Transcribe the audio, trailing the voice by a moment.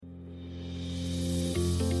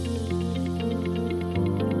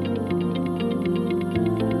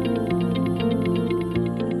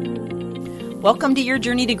Welcome to Your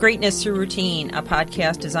Journey to Greatness Through Routine, a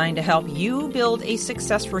podcast designed to help you build a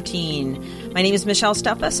success routine. My name is Michelle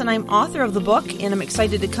Steffes, and I'm author of the book, and I'm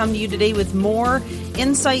excited to come to you today with more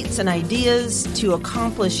insights and ideas to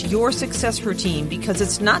accomplish your success routine, because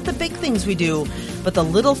it's not the big things we do, but the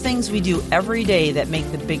little things we do every day that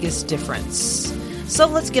make the biggest difference. So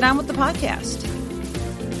let's get on with the podcast.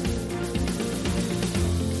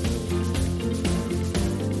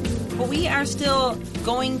 Well, we are still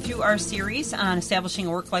going through our series on establishing a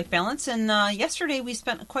work-life balance, and yesterday we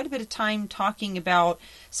spent quite a bit of time talking about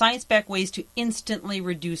science-backed ways to instantly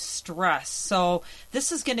reduce stress. So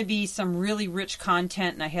this is going to be some really rich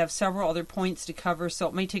content, and I have several other points to cover, so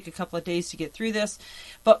it may take a couple of days to get through this.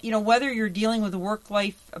 But, whether you're dealing with a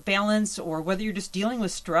work-life balance or whether you're just dealing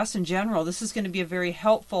with stress in general, this is going to be a very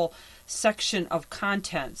helpful section of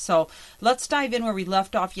content. So let's dive in where we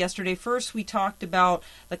left off yesterday. First, we talked about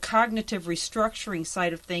the cognitive restructuring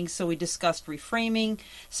side of things. So we discussed reframing,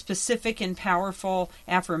 specific and powerful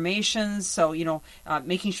affirmations. So,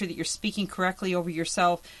 making sure that you're speaking correctly over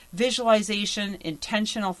yourself, visualization,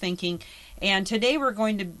 intentional thinking. And today we're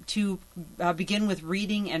going to begin with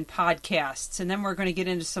reading and podcasts, and then we're going to get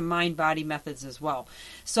into some mind-body methods as well.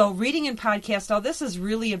 So reading and podcasts, now this is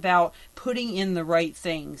really about putting in the right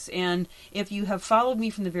things. And if you have followed me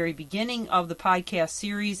from the very beginning of the podcast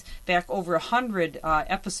series, back over 100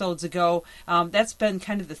 episodes ago, that's been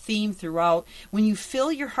kind of the theme throughout. When you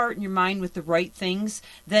fill your heart and your mind with the right things,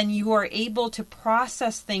 then you are able to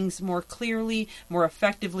process things more clearly, more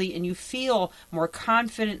effectively, and you feel more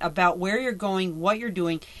confident about where you're going, what you're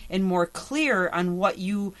doing, and more clear on what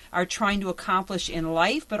you are trying to accomplish in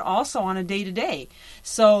life, but also on a day-to-day.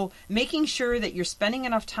 So making sure that you're spending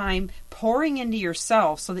enough time pouring into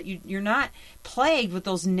yourself so that you're not plagued with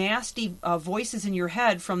those nasty voices in your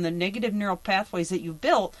head from the negative neural pathways that you've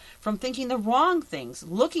built from thinking the wrong things,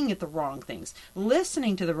 looking at the wrong things,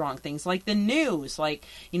 listening to the wrong things, like the news, like,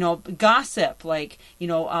 gossip, like,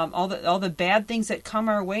 all the bad things that come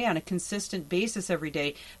our way on a consistent basis every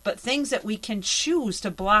day, but things that we can choose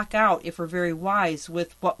to block out if we're very wise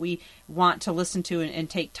with what we want to listen to and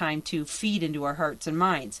take time to feed into our hearts and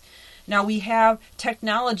minds. Now, we have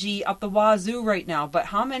technology up the wazoo right now, but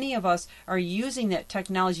how many of us are using that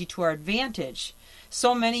technology to our advantage?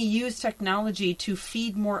 So many use technology to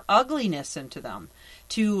feed more ugliness into them,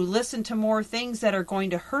 to listen to more things that are going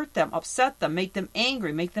to hurt them, upset them, make them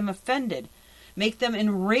angry, make them offended, make them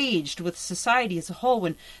enraged with society as a whole,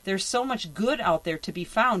 when there's so much good out there to be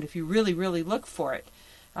found if you really, really look for it.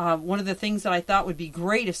 One of the things that I thought would be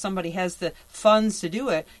great if somebody has the funds to do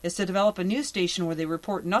it is to develop a news station where they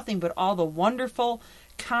report nothing but all the wonderful,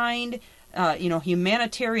 kind,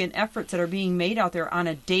 humanitarian efforts that are being made out there on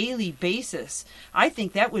a daily basis. I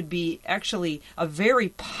think that would be actually a very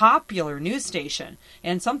popular news station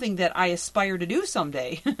and something that I aspire to do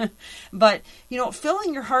someday. But,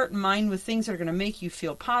 filling your heart and mind with things that are going to make you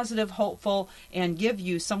feel positive, hopeful, and give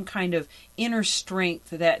you some kind of inner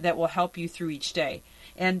strength that will help you through each day.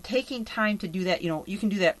 And taking time to do that, you can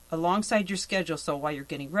do that alongside your schedule. So while you're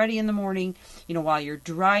getting ready in the morning, while you're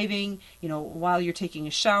driving, while you're taking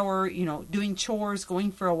a shower, doing chores,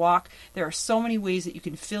 going for a walk, there are so many ways that you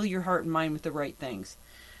can fill your heart and mind with the right things.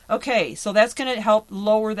 Okay, so that's going to help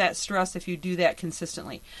lower that stress if you do that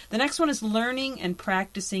consistently. The next one is learning and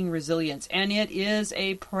practicing resilience, and it is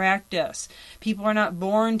a practice. People are not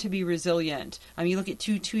born to be resilient. You look at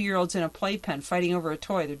two-year-olds in a playpen fighting over a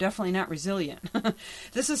toy. They're definitely not resilient.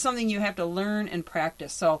 This is something you have to learn and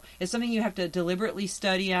practice. So it's something you have to deliberately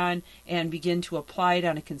study on and begin to apply it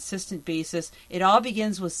on a consistent basis. It all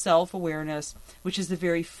begins with self-awareness, which is the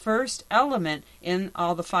very first element in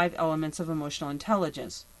all the 5 elements of emotional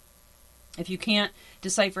intelligence. If you can't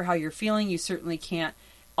decipher how you're feeling, you certainly can't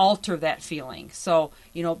alter that feeling. So,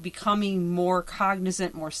 becoming more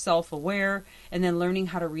cognizant, more self-aware, and then learning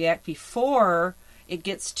how to react before it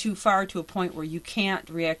gets too far to a point where you can't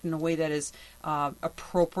react in a way that is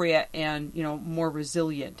appropriate and, more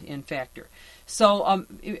resilient in factor. So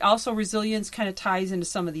also resilience kind of ties into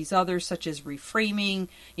some of these others, such as reframing,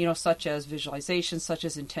 such as visualization, such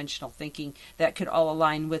as intentional thinking. That could all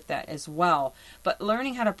align with that as well. But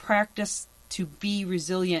learning how to practice to be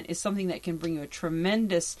resilient is something that can bring you a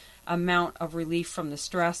tremendous amount of relief from the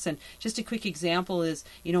stress. And just a quick example is,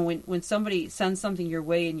 when somebody sends something your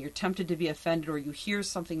way and you're tempted to be offended, or you hear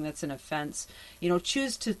something that's an offense,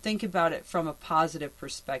 choose to think about it from a positive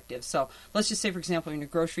perspective. So let's just say, for example, in a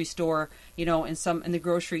grocery store, in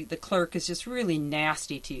the clerk is just really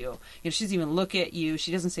nasty to you. She doesn't even look at you.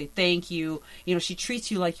 She doesn't say thank you. She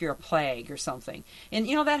treats you like you're a plague or something. And,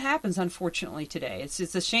 that happens, unfortunately, today. It's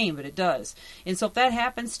a shame, but it does. And so if that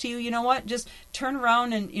happens to you, just turn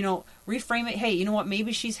around and, reframe it. Hey, you know what?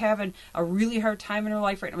 Maybe she's having a really hard time in her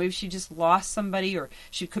life right now. Maybe she just lost somebody, or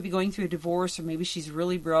she could be going through a divorce, or maybe she's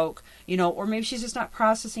really broke, or maybe she's just not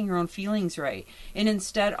processing her own feelings right. And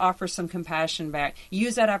instead offer some compassion back.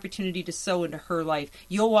 Use that opportunity to sow into her life.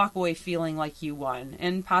 You'll walk away feeling like you won.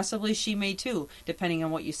 And possibly she may too, depending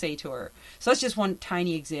on what you say to her. So that's just one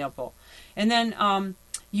tiny example. And then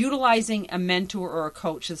utilizing a mentor or a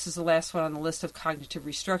coach. This is the last one on the list of cognitive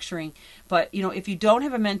restructuring. But, if you don't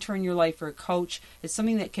have a mentor in your life or a coach, it's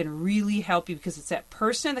something that can really help you, because it's that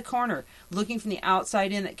person in the corner looking from the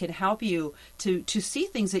outside in that can help you to see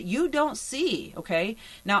things that you don't see, okay?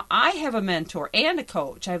 Now, I have a mentor and a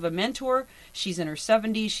coach. I have a mentor. She's in her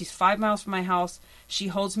 70s. She's 5 miles from my house. She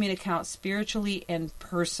holds me to account spiritually and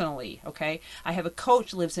personally, okay? I have a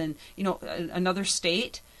coach who lives in, another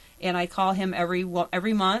state, and I call him every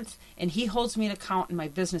month, and he holds me to account in my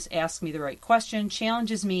business, asks me the right question,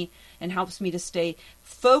 challenges me, and helps me to stay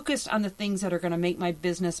focused on the things that are going to make my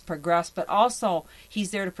business progress. But also,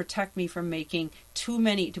 he's there to protect me from making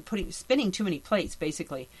spinning too many plates,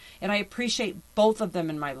 basically. And I appreciate both of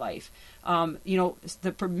them in my life.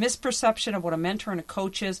 The misperception of what a mentor and a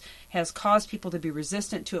coach is has caused people to be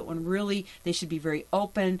resistant to it, when really they should be very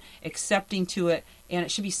open, accepting to it, and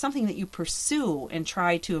it should be something that you pursue and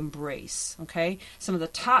try to embrace, okay? Some of the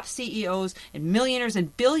top CEOs and millionaires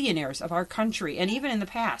and billionaires of our country, and even in the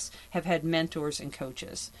past, have had mentors and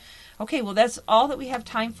coaches. Okay, well, that's all that we have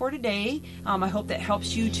time for today. I hope that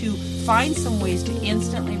helps you to find some ways to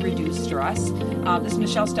instantly reduce stress. This is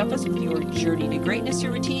Michelle Steffes with your Journey to Greatness,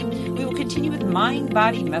 your routine. We will continue with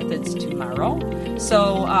mind-body methods tomorrow.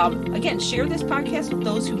 So, again, share this podcast with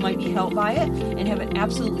those who might be helped by it, and have an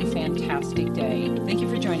absolutely fantastic day. Thank you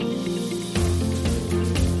for joining me.